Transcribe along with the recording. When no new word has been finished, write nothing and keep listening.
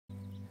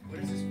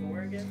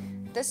for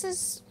again? This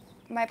is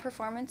my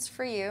performance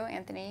for you,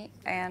 Anthony,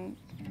 and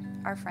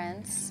our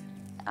friends.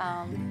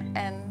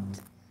 And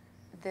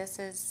this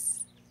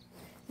is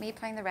me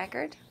playing the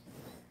record.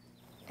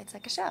 It's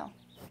like a show.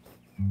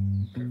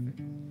 Perfect.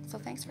 So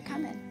thanks for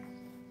coming.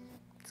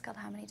 It's called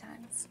How Many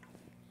Times?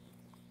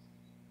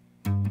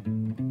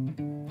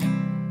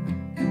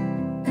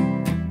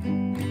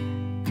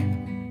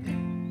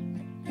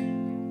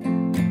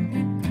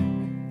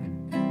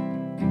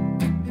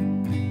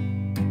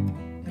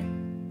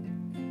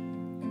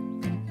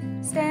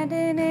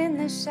 Standing in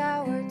the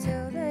shower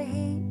till the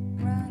heat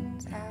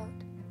runs out.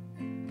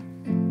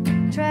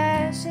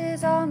 Trash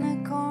is on the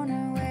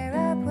corner where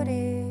I put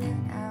it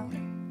out.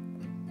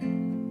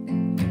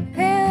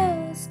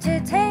 Pills to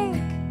take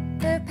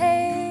the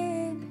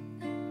pain,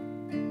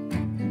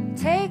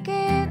 take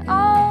it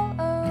all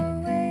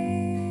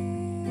away.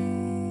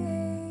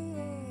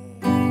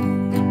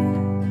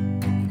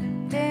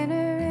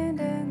 Dinner and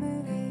a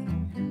movie,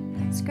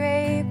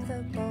 scrape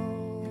the bowl.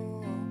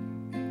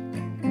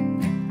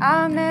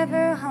 I'm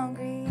never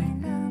hungry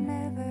and I'm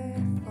never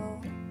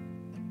full.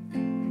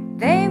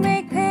 They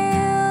make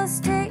pills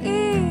to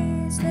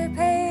ease the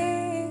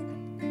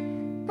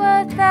pain,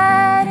 but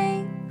that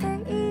ain't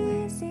the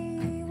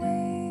easy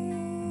way.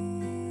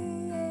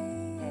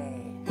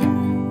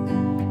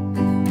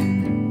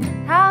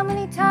 How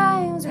many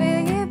times will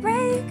you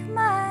break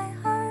my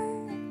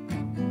heart?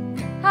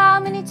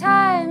 How many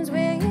times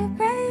will you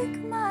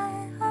break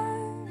my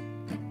heart?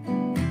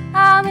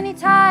 How many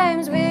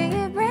times will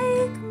you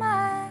break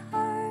my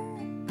heart?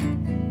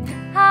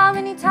 How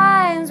many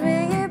times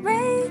will you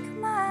break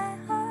my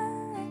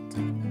heart?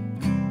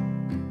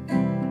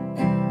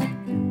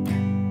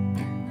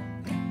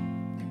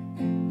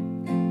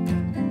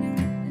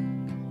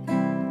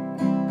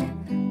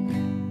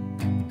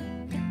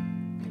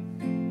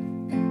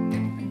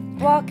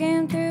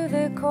 Walking through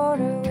the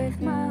quarter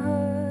with my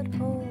hood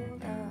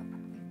pulled up.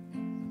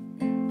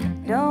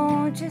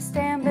 Don't you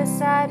stand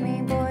beside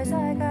me, boys,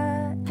 I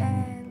got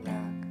bad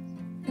luck.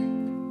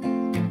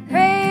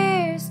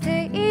 Prayers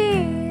to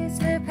ease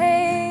the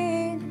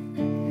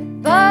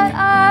pain, but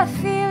I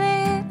feel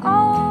it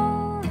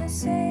all the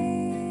same.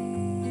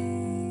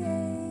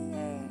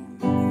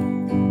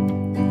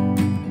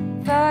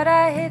 Thought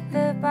I hit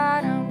the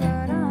bottom,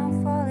 but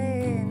I'm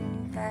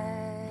falling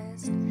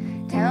fast.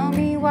 Tell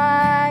me,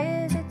 why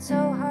is it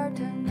so hard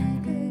to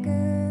make a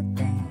good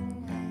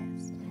thing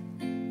last?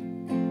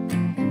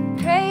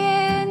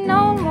 Praying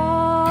no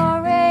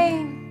more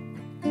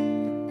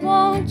rain,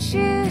 won't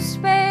you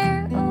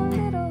spare a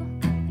little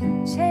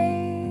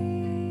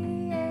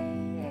change?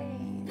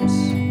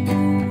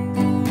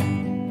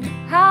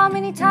 How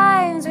many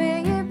times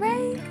will you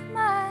break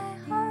my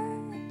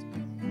heart?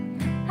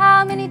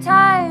 How many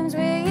times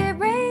will you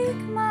break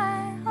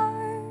my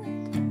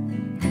heart?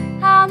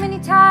 How many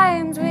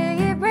times will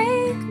you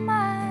break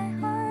my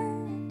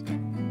heart?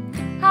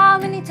 How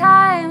many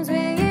times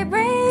will you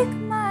break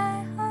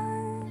my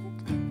heart?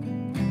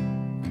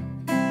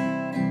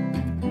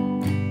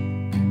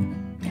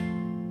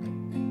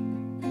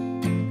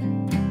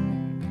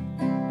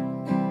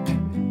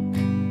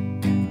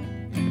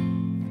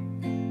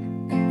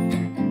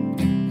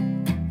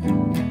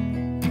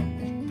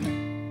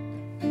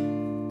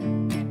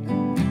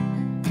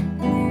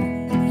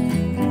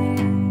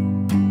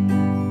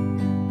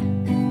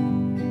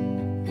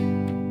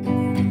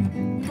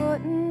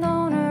 Putting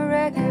on a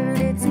record,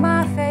 it's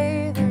my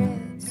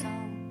favorite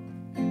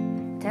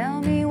song.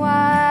 Tell me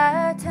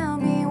why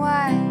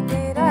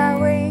did I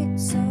wait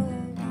so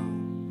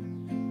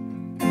long?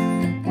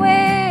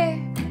 Where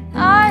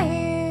are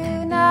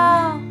you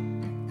now?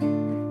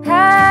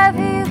 Have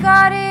you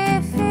got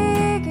it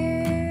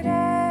figured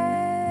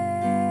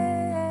out?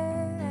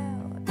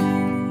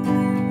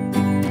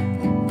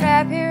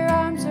 Wrap your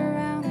arms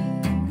around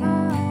me,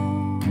 my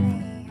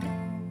only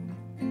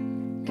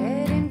home.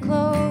 Getting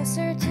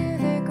closer to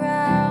the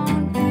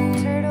ground,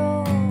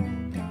 turtle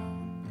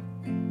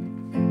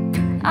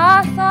bone.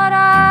 I thought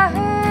I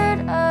heard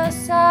a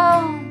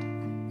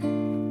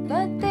sound,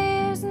 but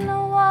there's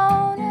no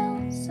one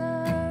else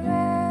around.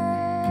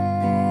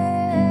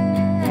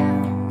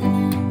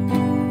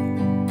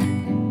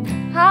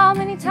 How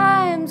many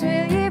times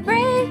will you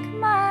break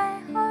my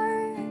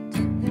heart?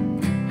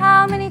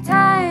 How many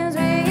times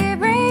will you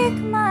break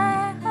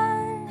my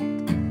heart?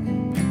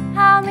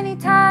 How many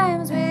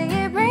times will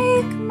you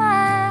break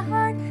my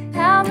heart?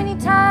 How many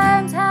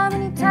times will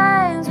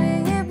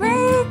you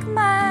break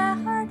my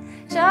heart?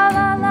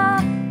 Sha-la-la.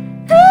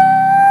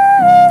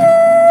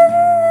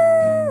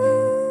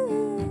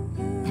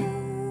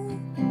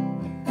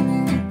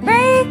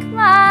 Break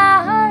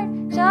my heart.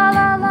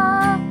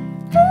 Sha-la-la.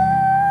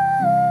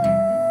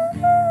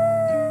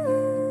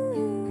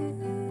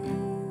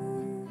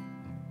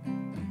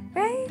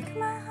 Break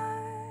my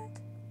heart.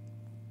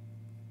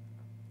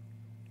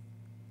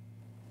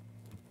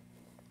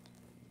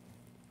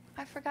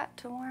 I forgot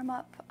to warm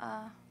up.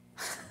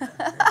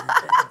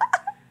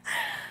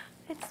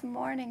 It's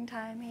morning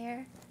time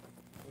here.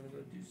 Want to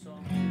go do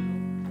song 2,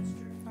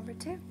 Esther? Number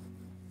 2.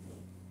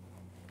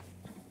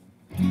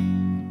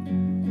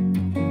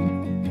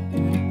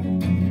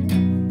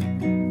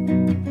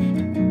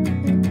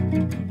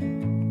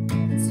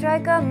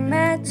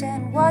 match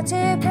and watch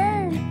it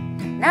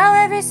burn. Now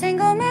every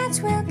single match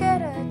will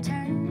get a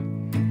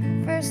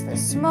turn. First the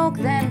smoke,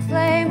 then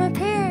flame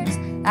appears.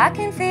 I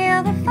can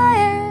feel the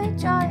fire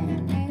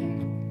drawing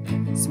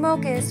near.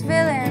 Smoke is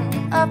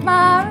filling up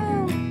my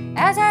room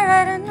as I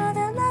write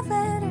another love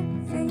letter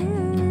for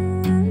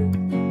you.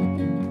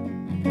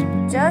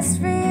 Just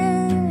for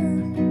you.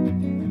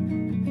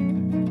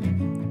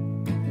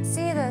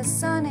 See, the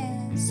sun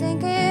is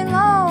sinking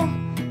low.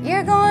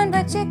 You're going,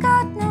 but you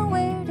got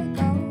nowhere to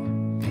go.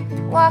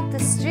 Walk the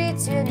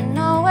streets, you're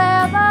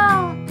nowhere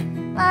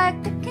bound,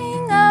 like the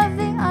king of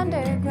the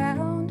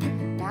underground.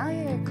 Now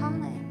you're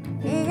calling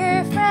me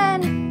your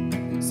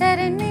friend,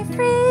 setting me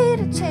free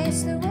to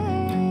chase the wind.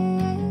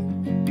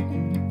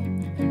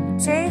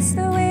 Chase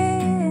the wind.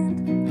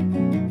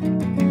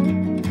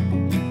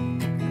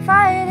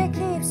 Fire that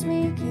keeps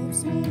me,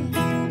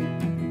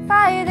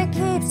 fire that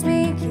keeps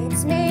me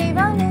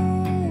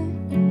running,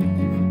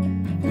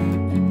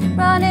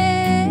 running.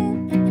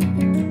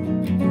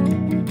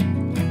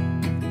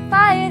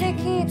 Fire that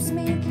keeps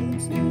me,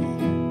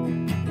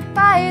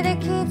 fire that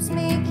keeps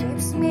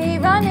me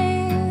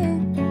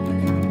running,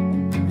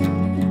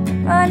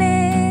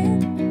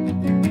 running.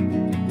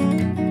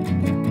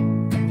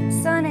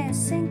 Sun is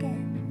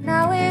sinking,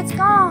 now it's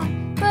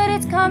gone, but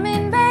it's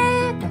coming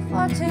back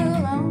before too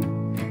long.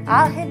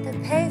 I'll hit the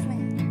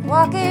pavement,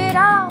 walk it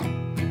out,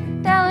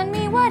 telling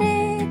me what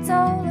it's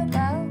all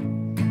about.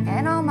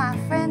 And all my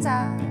friends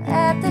are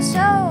at the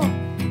show.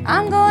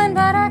 I'm going,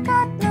 but I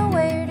got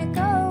nowhere to go.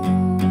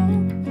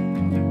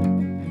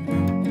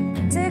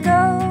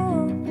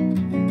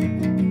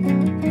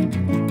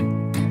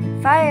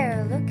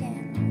 Fire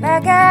looking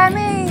back at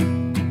me.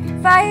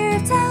 Fire,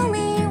 tell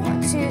me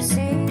what you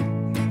see.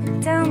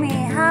 Tell me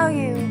how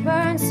you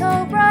burn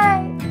so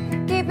bright,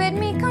 keeping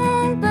me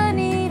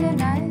company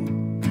tonight.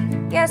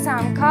 Yes,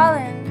 I'm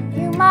calling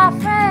you my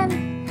friend,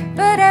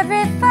 but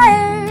every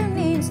fire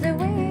needs the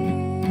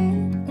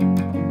wind.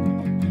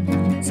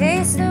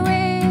 Chase the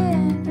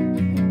wind.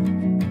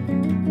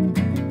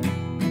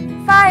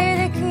 Fire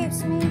that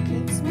keeps me,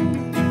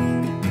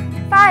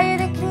 fire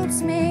that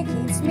keeps me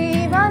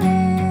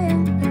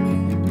running,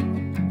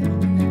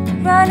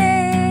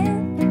 running.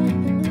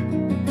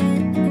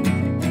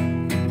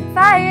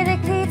 Fire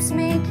that keeps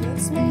me,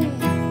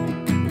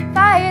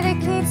 fire that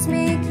keeps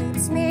me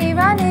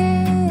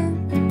running,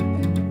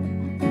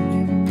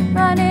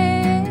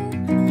 running.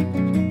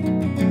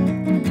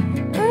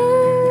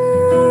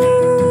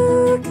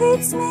 Ooh,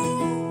 keeps me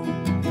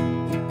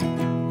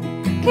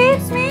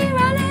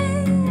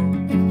running,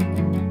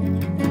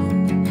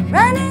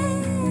 running.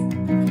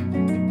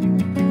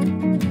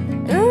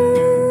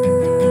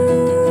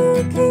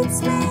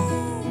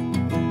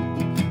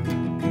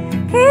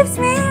 Keeps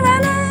me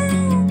running.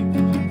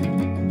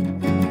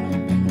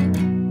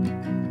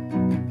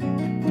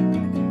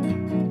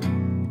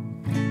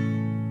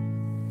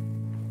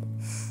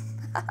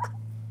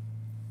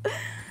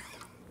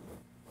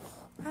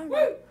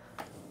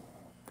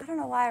 I don't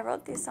know why I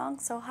wrote these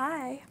songs so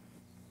high.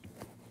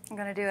 I'm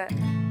gonna do it. Does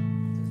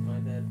my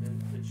bad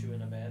mood put you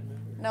in a bad mood?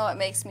 Or No, it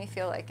makes me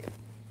feel like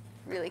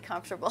really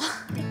comfortable.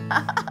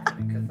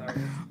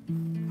 cathartic?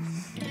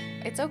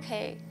 It's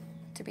okay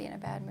to be in a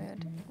bad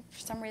mood. For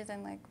some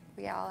reason, like,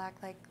 we all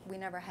act like we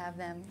never have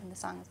them, and the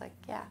song is like,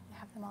 yeah, we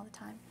have them all the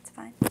time. It's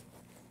fine.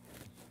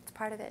 It's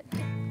part of it.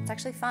 It's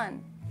actually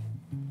fun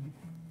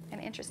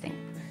and interesting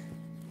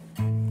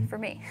for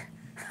me.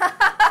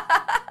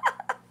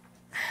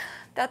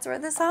 That's where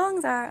the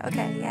songs are.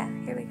 Okay, yeah,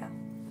 here we go.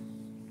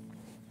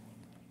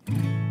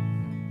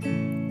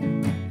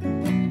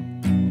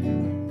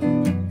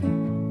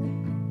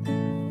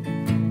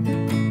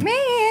 Me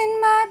in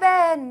my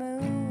bad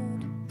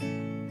mood,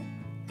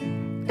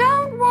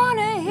 don't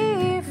wanna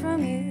hear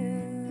from you.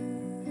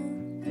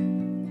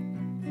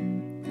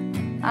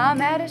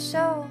 I'm at a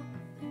show,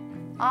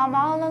 I'm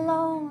all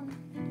alone,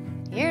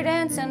 you're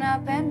dancing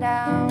up and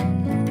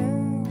down the room.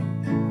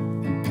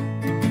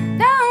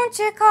 Don't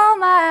you call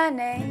my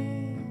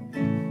name,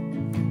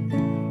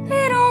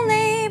 it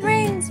only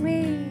brings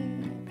me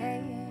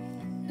pain.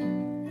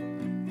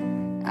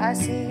 I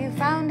see you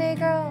found a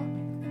girl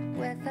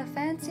with a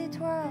fancy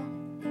twirl,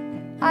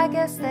 I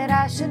guess that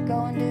I should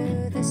go and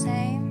do the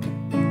same.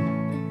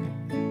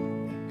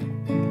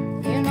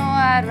 You know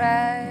I'd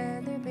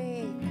rather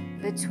be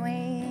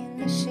between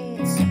the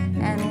sheets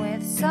and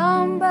with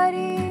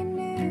somebody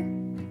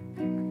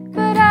new,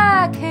 but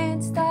I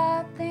can't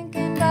stop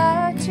thinking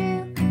about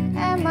you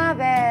and my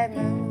bad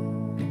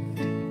mood.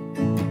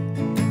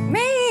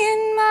 Me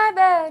in my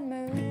bad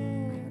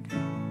mood,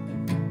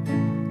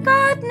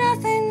 got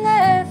nothing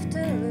left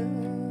to lose.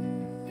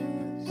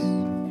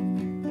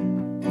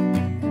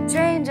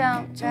 Train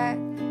jump jack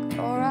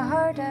or a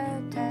heart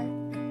attack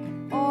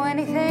or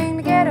anything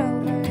to get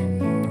over you.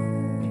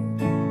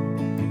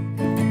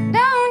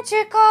 Don't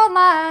you call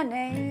my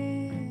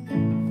name,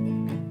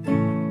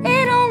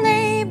 it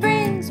only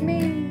brings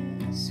me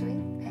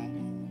sweet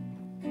pain.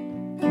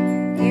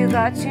 You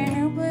got your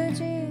new blue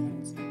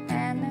jeans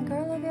and the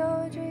girl of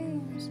your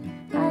dreams,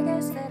 I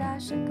guess that I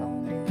should go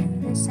and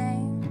do the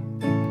same.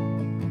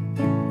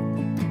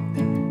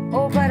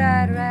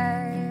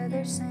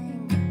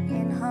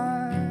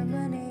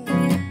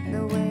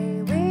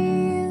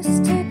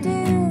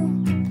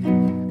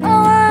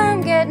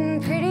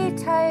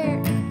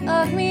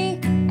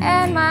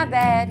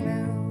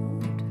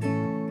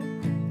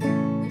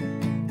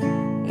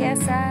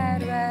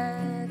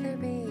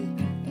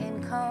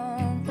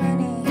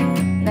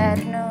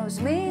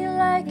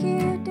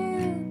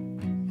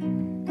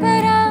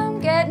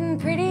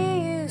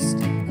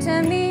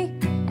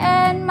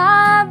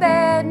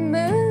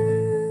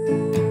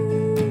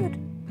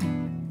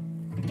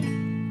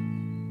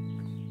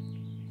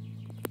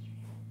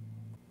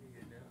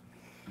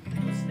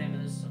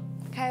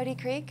 Coyote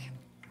Creek.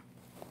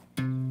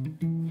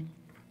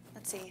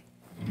 Let's see.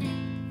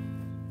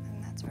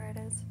 And that's where it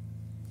is.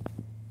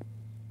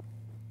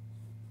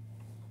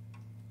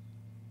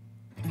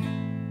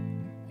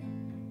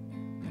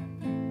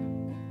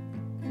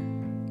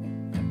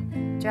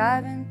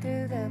 Driving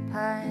through the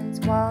pines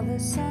while the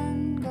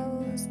sun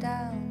goes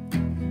down.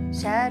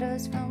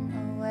 Shadows from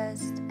the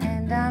west,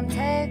 and I'm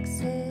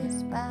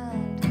Texas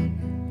bound.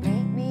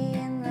 Meet me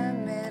in the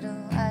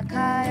middle at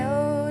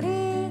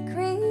Coyote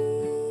Creek.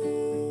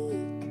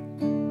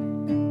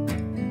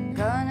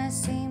 Gonna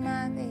see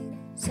my baby,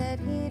 said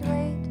he'd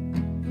wait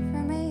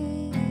for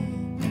me.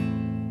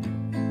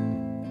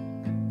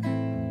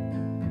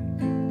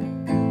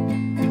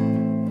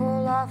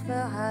 Pull off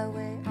the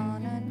highway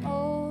on an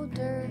old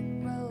dirt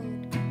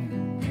road.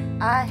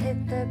 I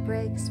hit the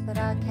brakes, but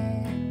I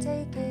can't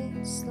take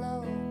it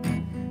slow.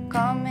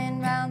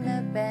 Coming round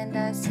the bend,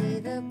 I see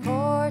the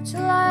porch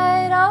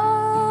light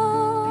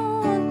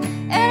on,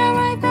 and I'm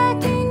right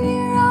back in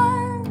your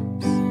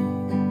arms.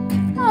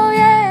 Oh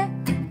yeah,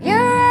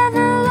 your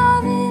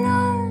ever-loving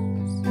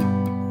arms.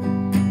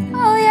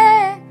 Oh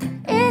yeah,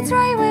 it's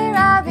right where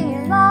I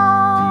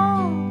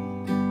belong.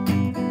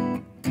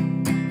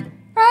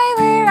 Right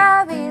where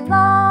I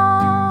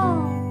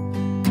belong.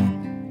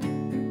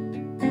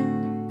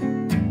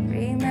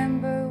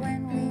 Remember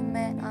when we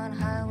met on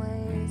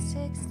Highway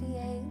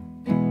 68?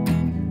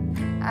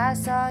 I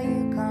saw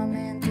you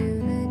coming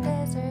through the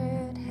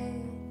desert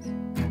haze.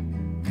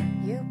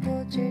 You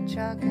pulled your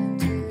truck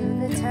into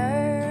the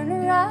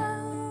turnaround.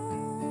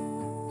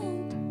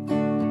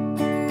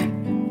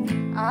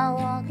 I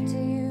walked to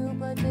you,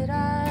 but did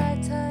I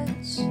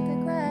touch the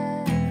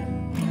ground?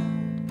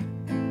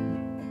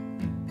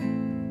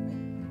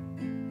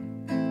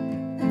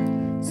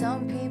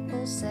 Some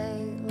people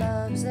say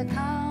love's a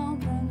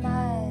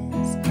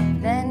compromise.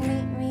 Then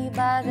meet me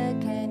by the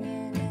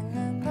canyon in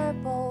the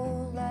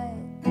purple light.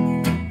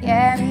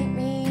 Yeah, meet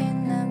me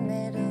in the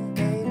middle,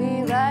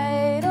 baby,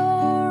 right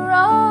or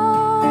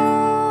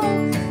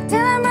wrong,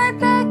 till I'm right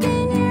back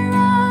in your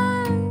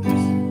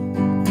arms.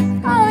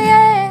 Oh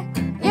yeah,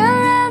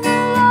 your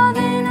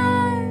ever-loving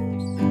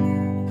arms.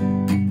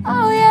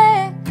 Oh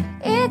yeah,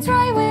 it's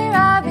right where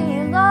I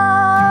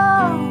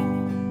belong.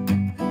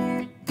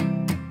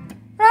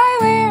 Right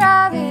where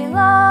I belong.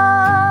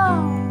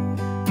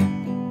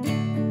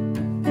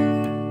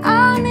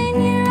 I'm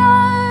in your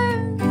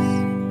arms.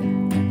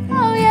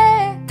 Oh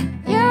yeah,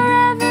 your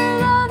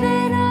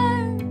ever-loving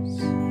arms.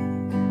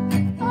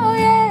 Oh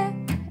yeah,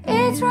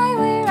 it's right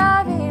where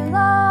I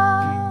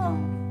belong.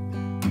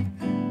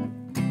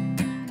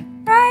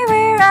 Right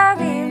where I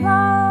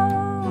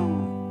belong.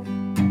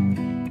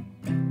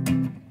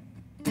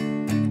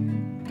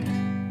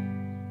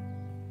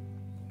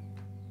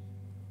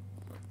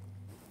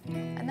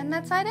 And then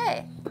that's side A.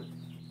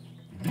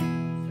 Is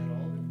that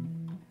all?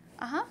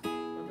 Uh-huh.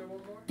 Was there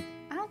one more?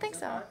 I don't think so.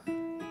 Five?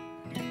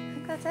 I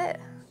think that's it.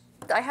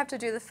 I have to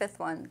do the fifth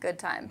one. Good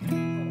time.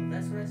 Oh,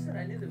 that's what I said.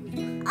 I knew there was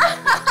one.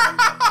 Alright.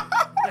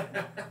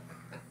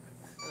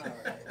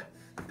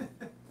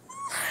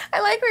 I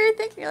like what you're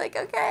thinking. You're like,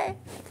 okay.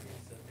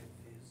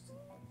 I'm so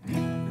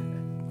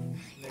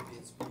confused. Maybe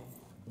it's me.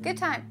 Good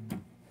time.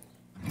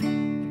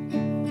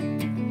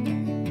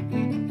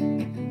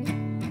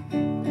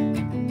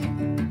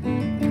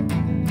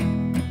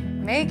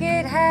 Make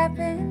it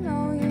happen,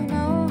 oh you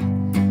know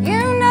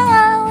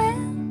I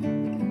will.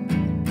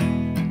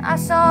 I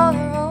saw the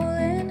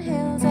rolling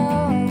hills of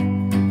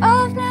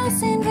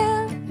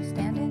Nelsonville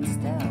standing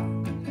still.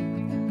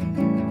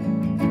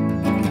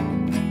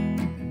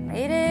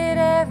 Made it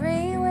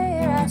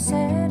everywhere I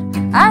said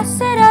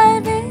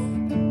I'd be.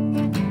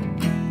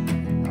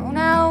 Oh,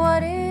 now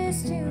what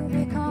is to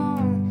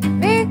become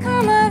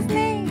of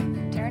me?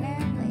 Turn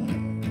and leave.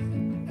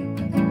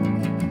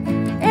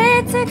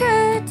 It's a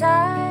good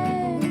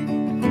time,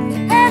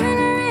 having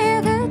a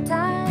real good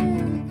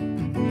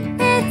time.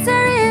 It's a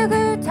real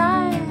good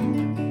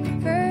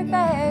time for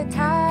bad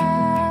timing.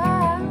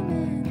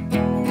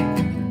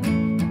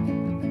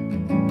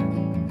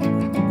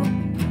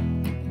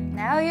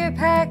 Now you're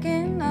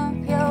packing up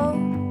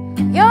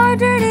your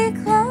dirty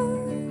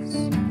clothes.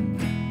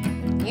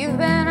 You've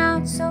been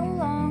out so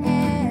long,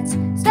 it's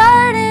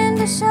starting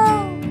to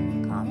show.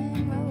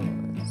 Common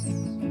rose.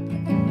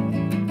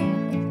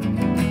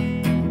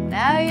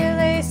 Now you're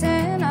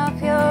lacing up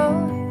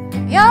your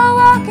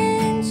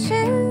walking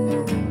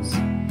shoes.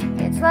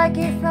 It's like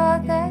you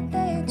thought that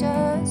they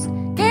just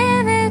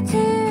give it to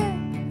you.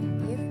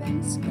 You've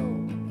been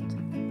schooled.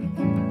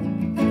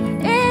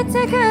 It's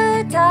a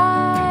good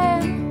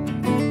time,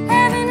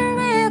 having a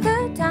real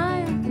good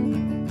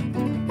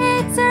time.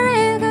 It's a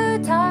real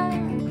good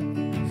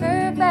time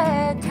for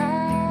bad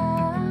timing.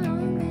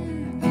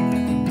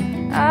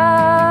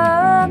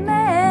 Amen.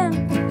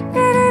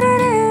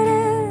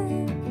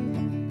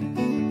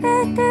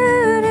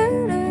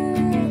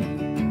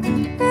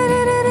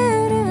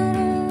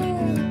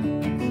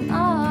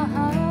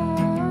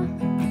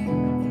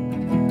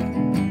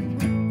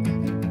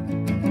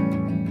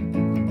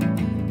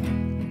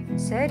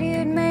 Said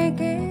you'd make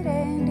it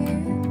and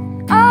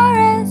you are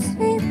as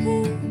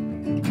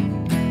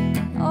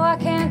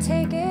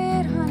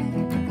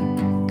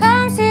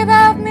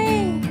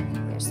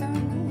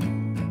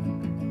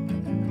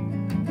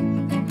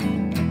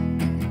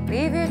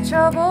Leave your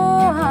trouble,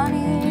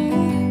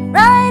 honey,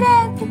 right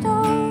at the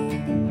door.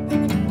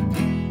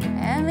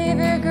 And leave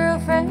your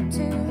girlfriend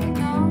too.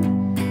 No,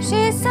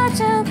 she's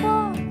such a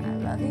bore. I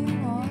love you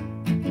more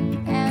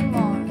and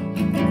more.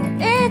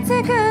 It's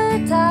a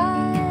good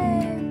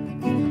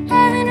time,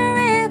 having a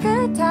real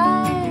good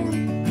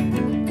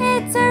time.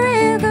 It's a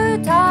real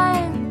good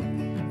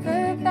time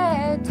for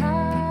bad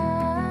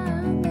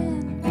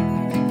timing.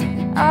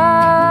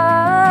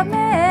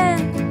 Amen.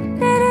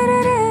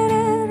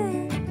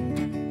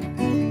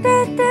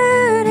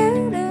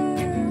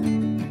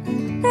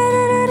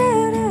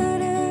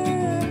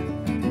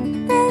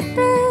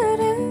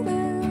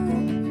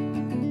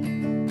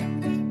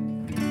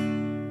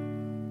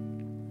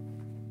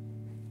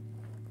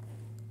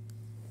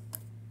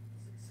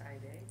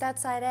 Side A?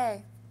 That's side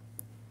A.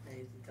 Now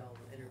you can tell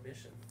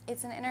intermission.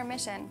 It's an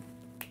intermission.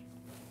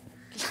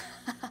 Your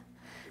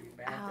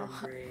bathroom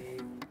Ow.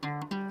 break.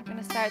 I'm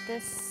gonna start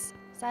this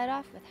side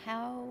off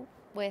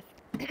with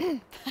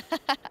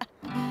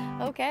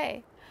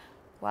okay.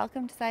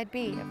 Welcome to side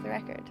B of the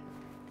record.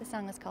 The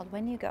song is called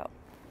When You Go.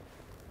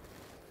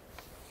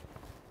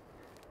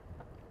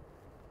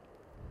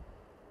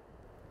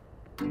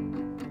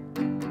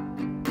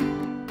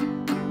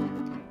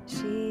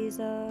 She's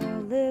a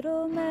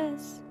little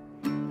mess.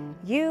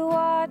 You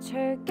watch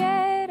her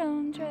get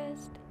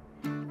undressed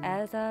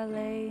as I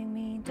lay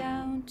me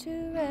down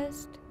to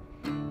rest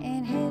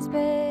in his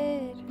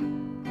bed.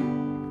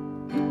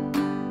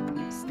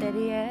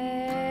 Steady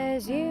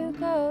as you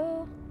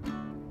go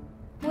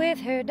with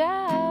her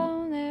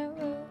down that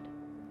road,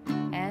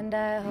 and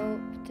I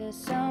hope to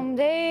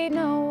someday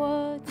know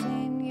what's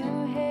in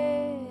your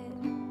head.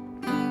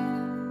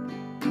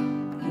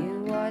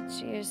 You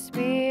watch your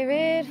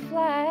spirit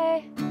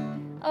fly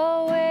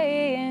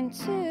away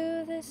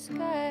into the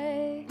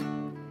sky,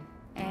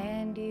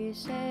 and you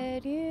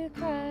said you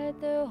cried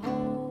the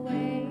whole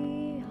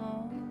way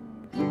home.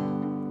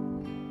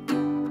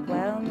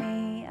 Well,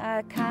 me,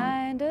 I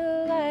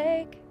kinda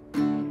like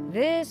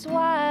this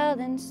wild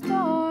and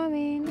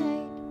stormy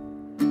night,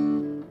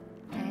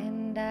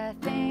 and I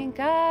think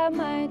I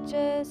might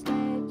just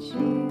let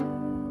you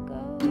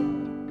go.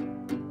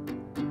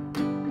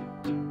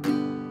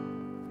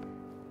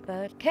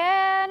 But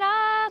can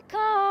I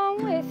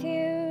come with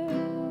you?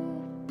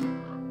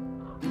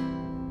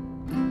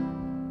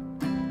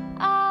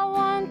 I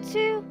want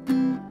to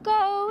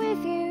go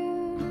with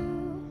you.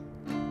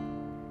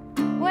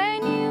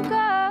 When you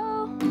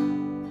go,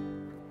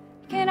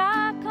 can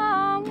I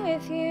come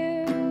with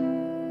you?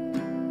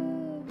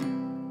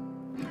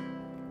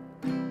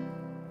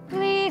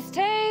 Please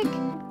take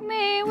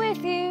me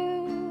with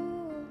you.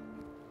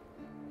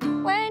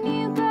 When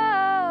you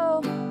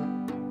go,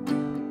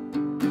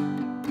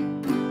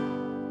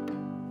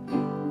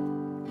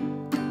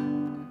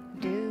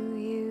 do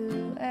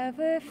you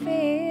ever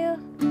feel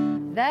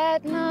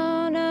that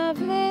none of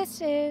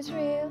this is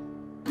real?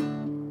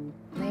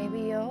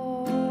 Maybe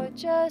you're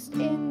just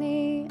in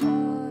the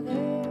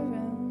other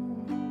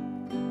room.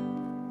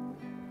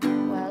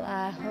 Well,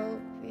 I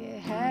hope you're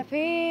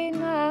happy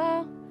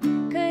now,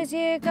 'cause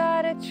you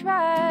gotta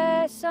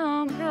try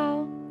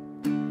somehow.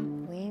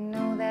 We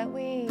know that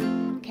we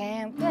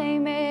can't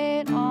blame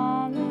it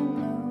on the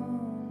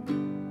moon.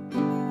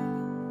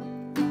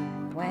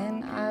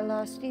 When I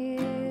lost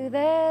you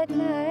that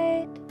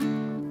night,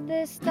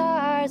 the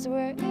stars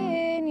were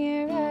in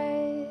your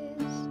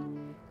eyes,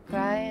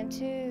 crying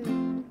to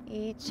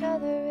each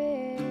other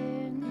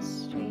in the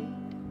street.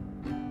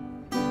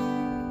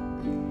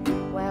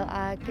 Well,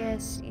 I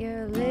guess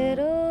your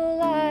little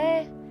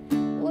lie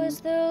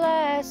was the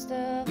last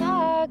of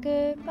our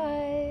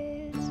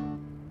goodbyes.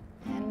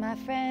 And my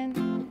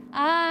friend,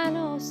 I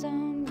know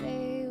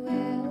someday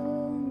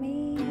we'll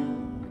meet.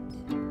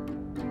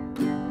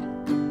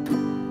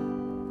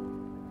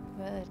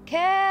 But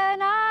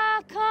can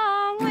I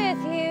come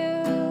with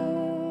you?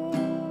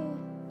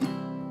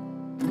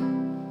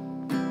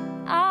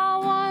 I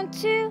want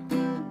to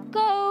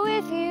go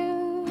with you.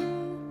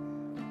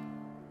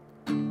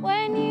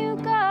 When you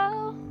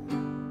go,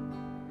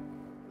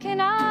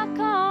 can I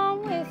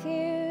come with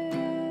you?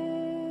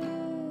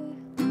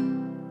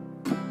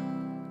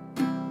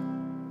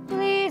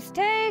 Please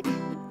take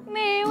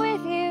me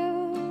with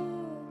you.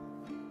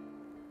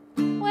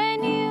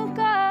 When you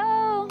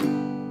go,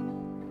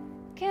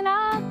 can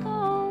I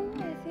come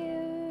with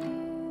you?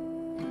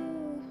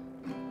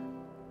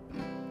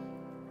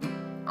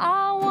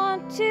 I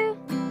want to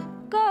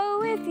go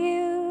with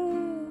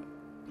you.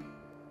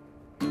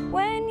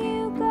 When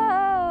you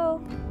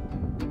go.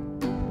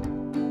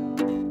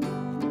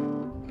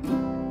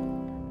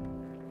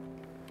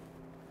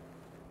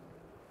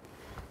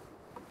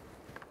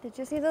 Did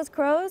you see those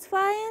crows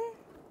flying?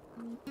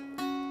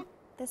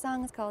 The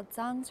song is called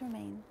Songs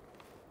Remain.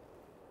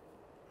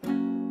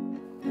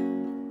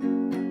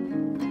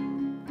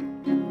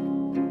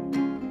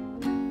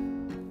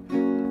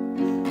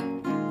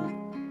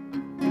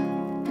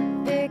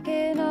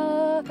 Picking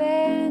up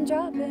and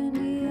dropping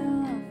me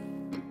off.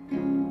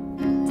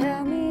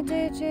 Tell me,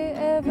 did you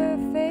ever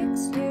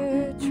fix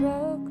your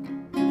truck?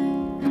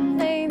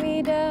 Lay me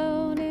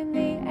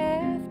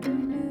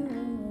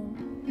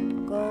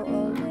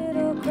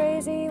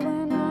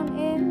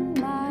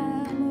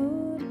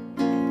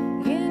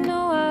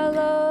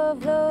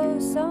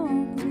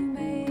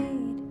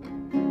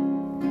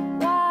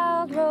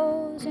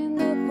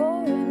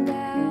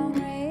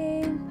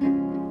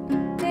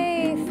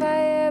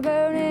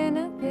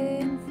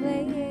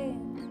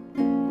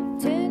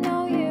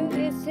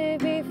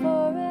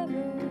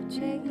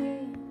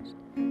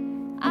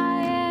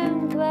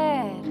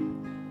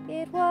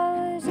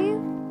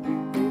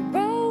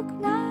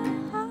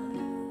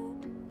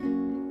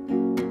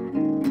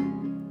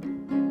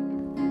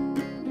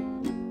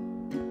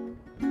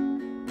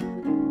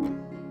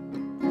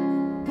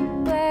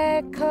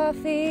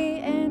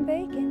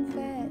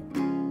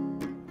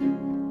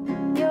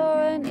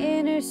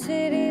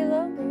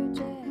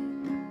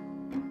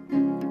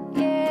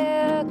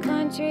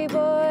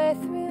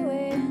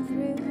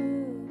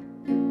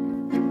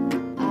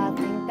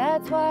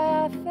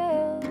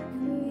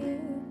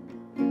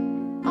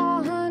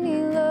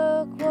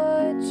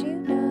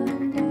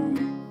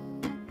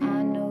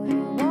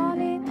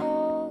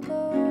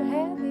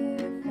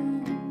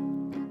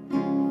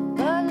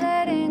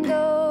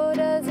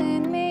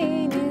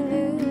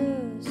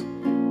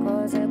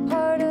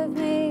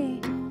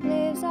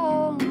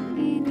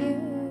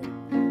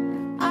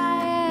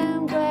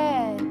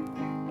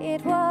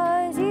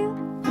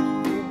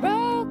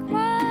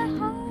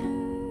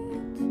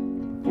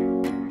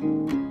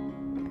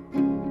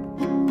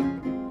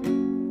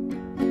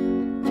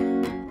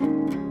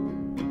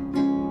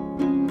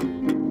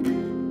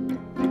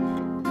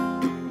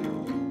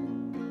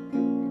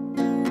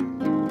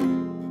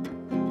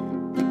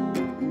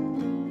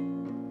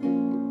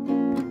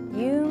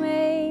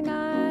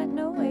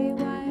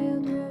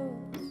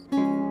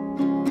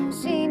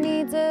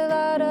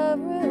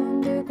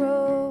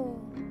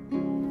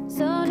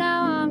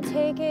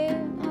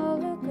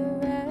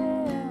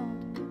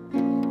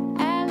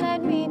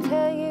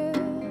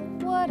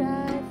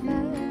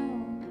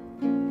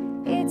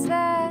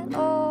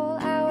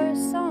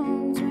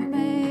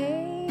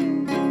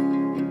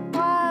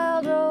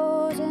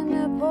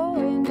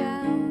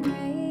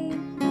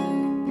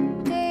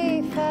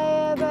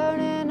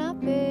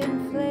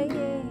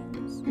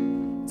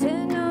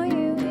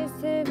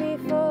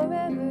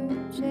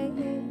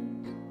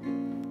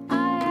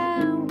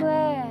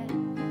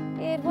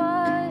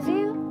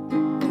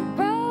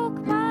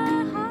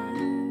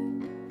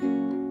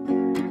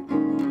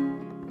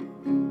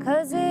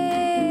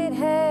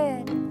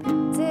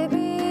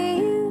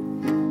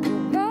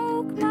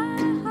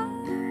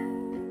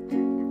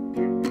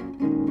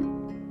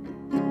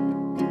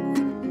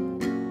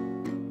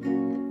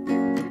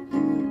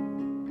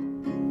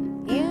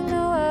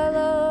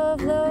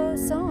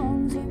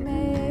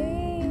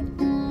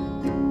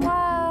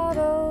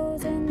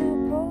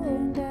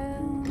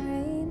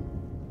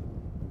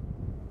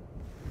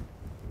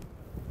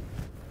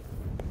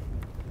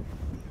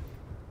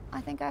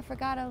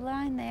forgot a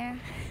line there.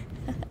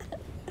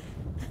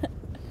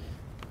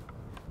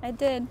 I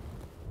did.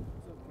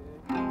 It's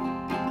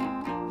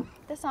okay.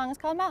 This song is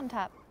called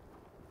Mountaintop.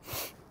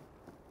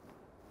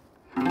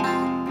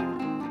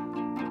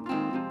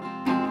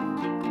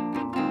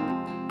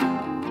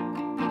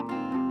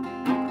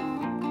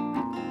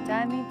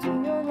 Tie me to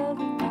your love,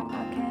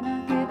 I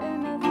cannot get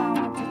enough. I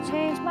want to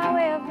change my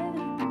way of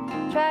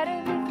living, try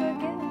to be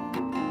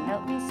forgiven.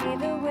 Help me see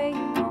the way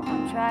you know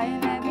I'm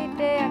trying every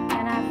day. I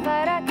cannot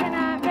fight, I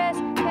cannot rest,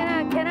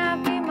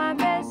 cannot be my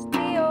best.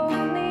 The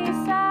only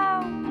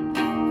sound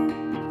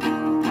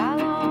I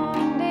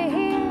long to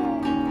hear,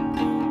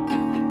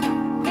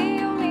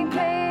 the only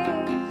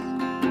place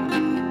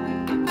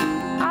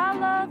I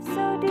love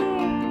so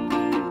dear.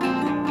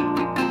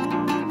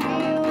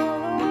 Feel the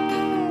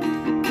wind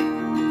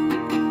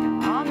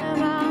on the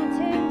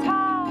mountain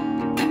top.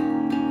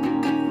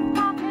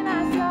 How can I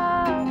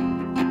stop?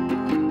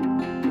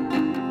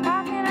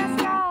 How can I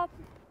stop?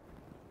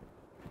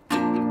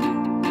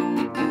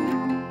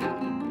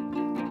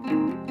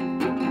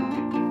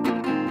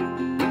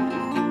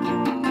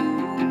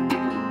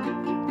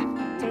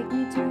 Take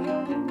me to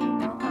your room, you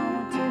know I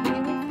want to be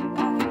with you. I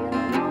feel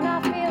alone, I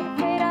feel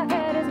afraid. I've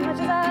had as much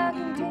as I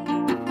can take.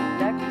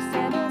 Darkness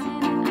settles in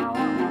and I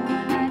want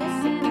one night of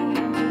sin.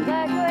 Don't you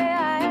like the way I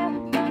am?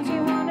 Don't you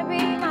want to be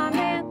my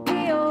man?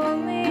 The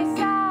only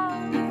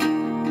sound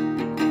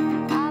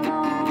I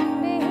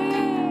long to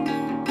hear,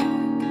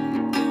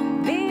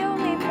 the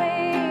only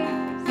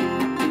place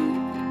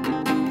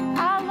I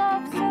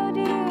love so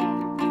dear.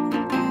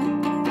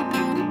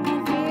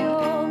 Feel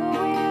the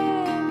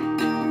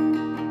wind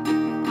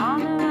on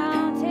the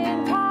mountain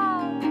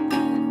top.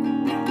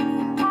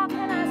 How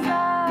can I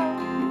stop?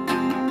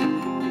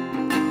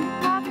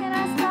 How can I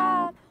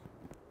stop?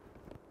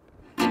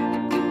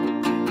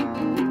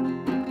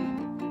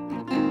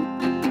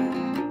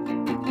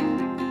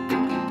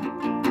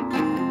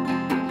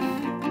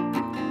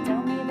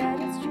 Tell me that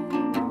it's true,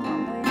 you know I'm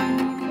waiting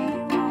to feel.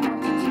 I want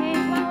to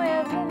change my way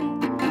of living,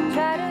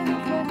 try to be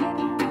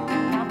forgiven.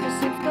 Count the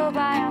ships go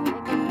by, I'm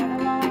thinking when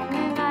alone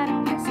in night on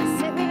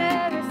Mississippi,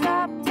 never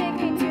stop. Take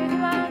me to the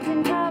mountain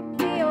top,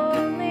 the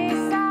only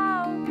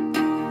sound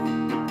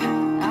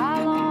I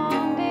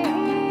long to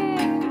hear,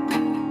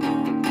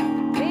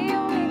 the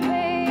only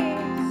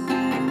place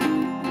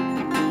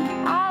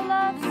I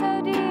love so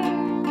dear.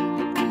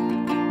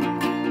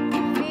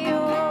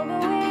 Feel the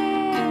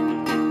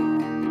wind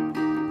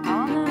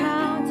on the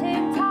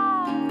mountain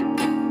top.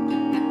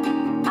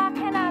 I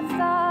cannot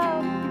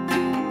stop.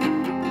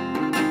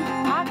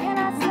 I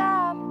cannot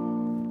stop.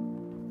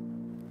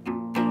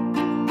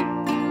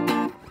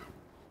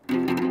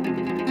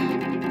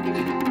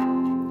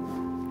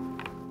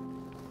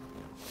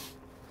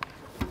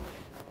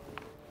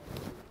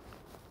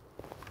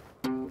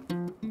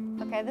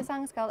 Okay, this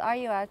song is called Are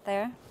You Out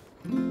There?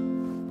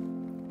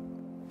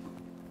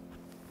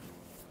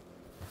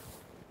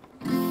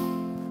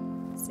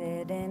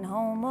 Sitting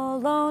home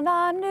alone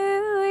on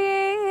New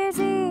Year's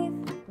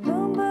Eve.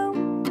 Boom,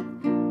 boom.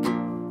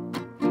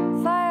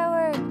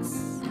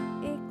 Fireworks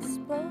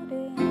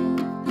exploding.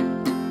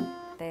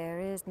 There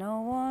is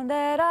no one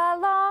that I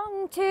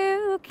long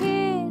to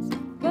kiss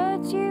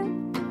but you.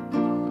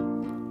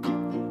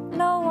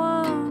 No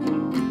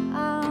one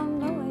I'm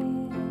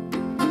knowing.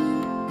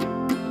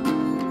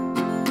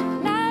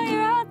 Now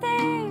you're out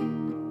there.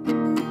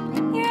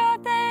 You're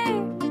out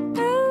there.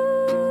 Ooh.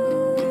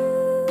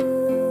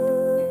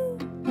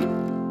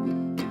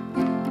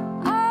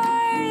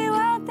 Are you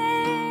out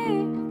there?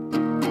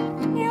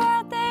 You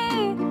out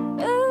there?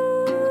 Ooh.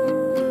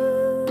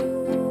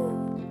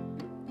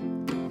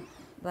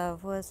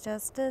 Love was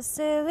just a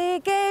silly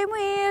game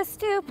we used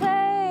to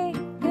play.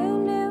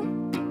 Who knew?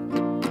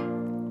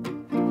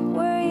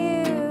 Were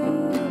you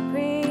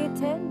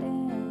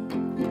pretending?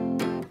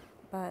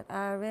 But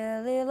I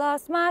really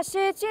lost my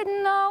shit, you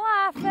know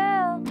I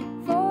fell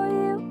for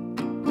you.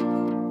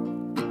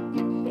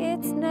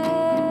 It's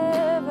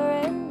never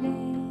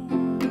ending.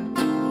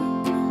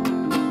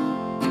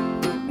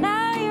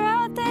 Now you're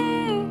out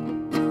there.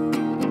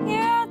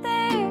 You're out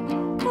there.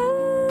 Ooh.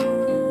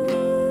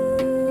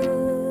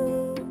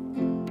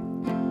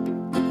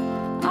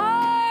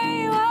 Are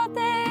you out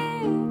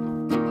there?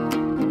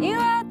 You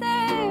out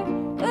there?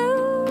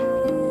 Ooh.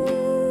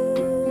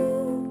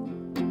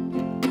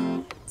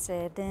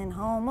 Sitting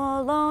home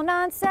alone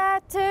on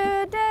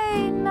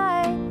Saturday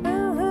night.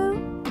 Boo-hoo.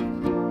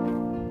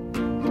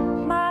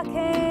 My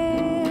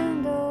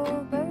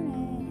candle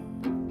burning.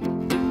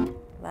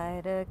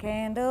 Light a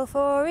candle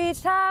for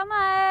each time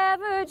I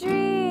ever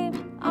dream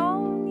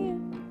on you.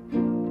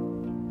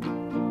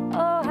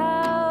 Oh,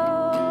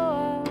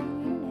 how I'm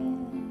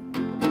yearning.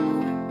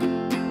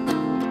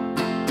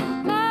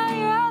 Now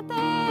you're out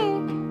there.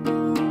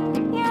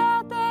 You're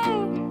out there.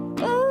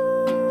 Ooh.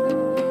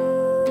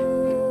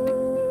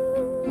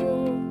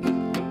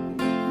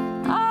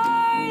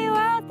 Are you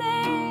out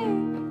there?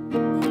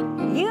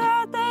 You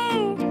out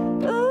there?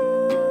 Ooh.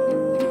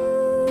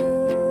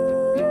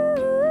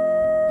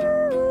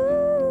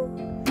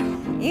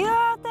 You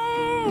out there?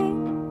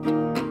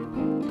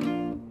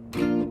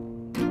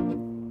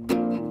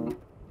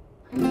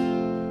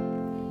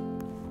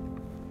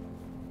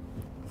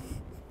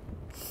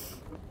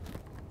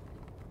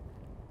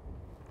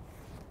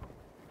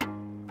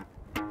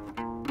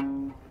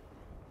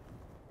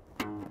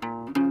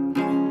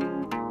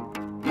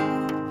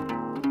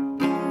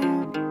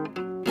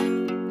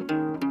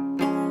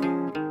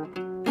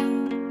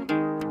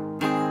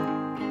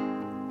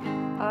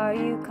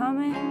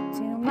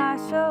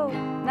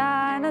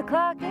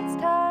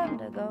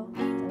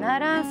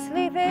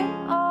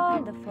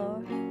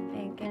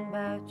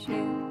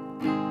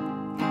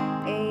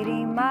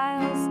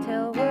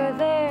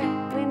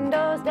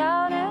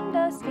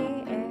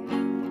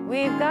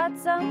 got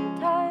some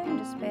time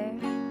to spare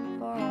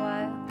for a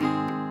while.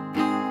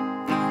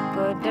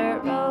 Good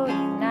dirt road,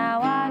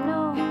 now I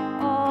know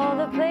all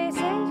the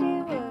places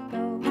you would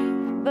go,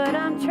 but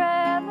I'm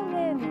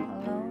traveling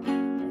alone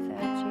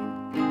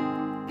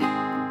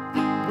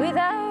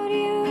without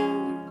you,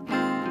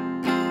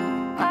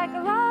 like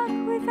a lock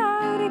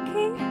without a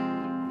key,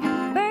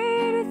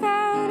 bird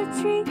without a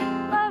tree.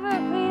 Lover,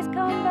 please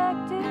come back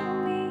to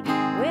me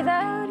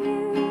without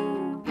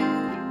you,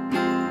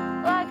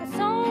 like a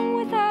song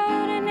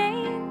without a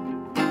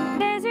name,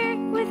 desert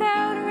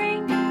without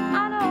rain.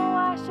 I know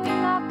I should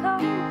not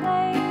complain.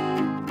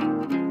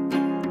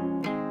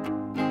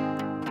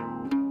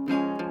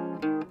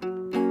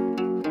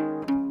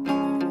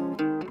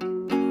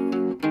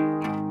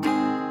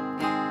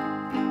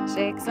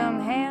 Shake some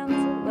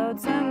hands, load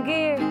some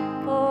gear,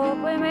 hope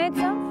we made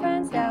some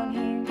friends down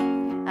here.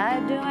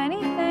 I'd do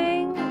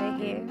anything to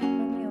hear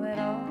from you at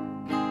all.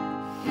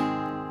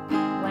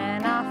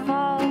 When I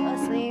fall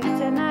asleep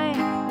tonight,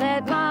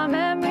 let my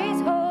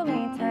memories hold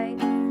me tight,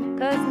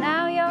 'cause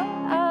now you're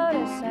out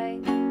of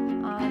sight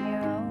on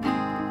your own.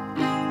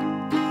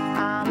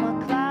 I'm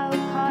a cloud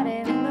caught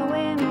in the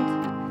wind,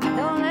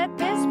 don't let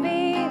this be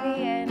the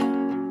end.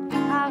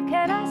 How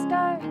can I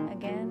start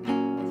again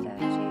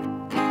without you?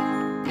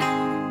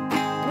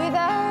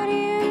 Without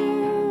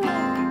you,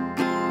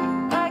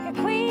 like a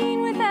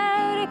queen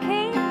without a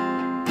king,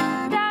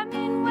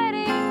 diamond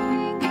wedding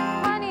ring,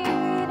 honey,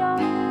 we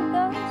don't need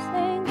those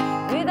things.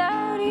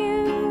 Without you,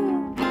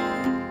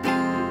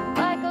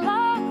 like a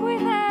lock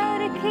without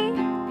a key,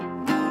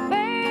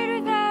 bird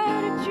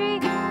without a tree.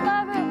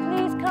 Lover,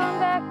 please come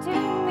back to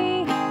me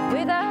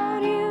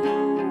without you,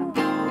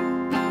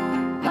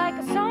 like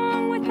a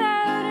song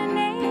without a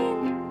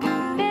name,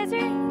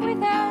 desert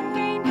without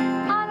rain.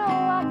 I know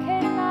I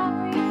cannot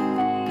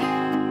remain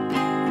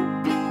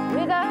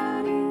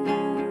without you.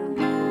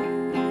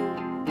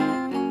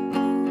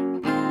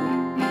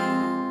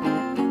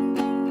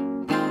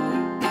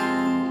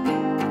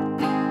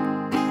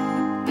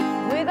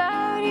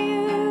 Without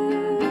you,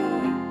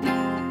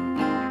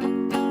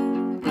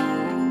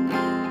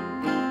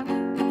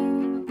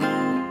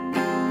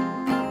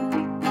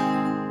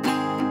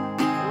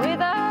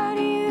 without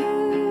you,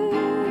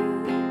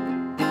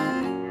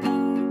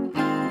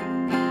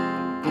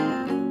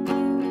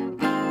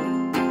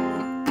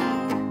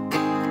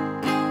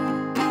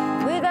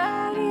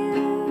 without you.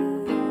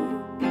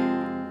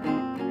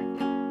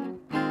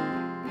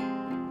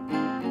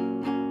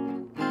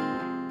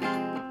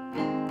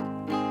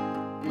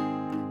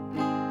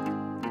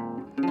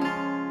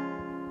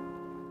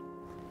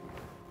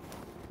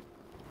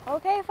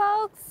 Okay,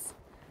 folks,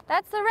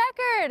 that's the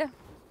record.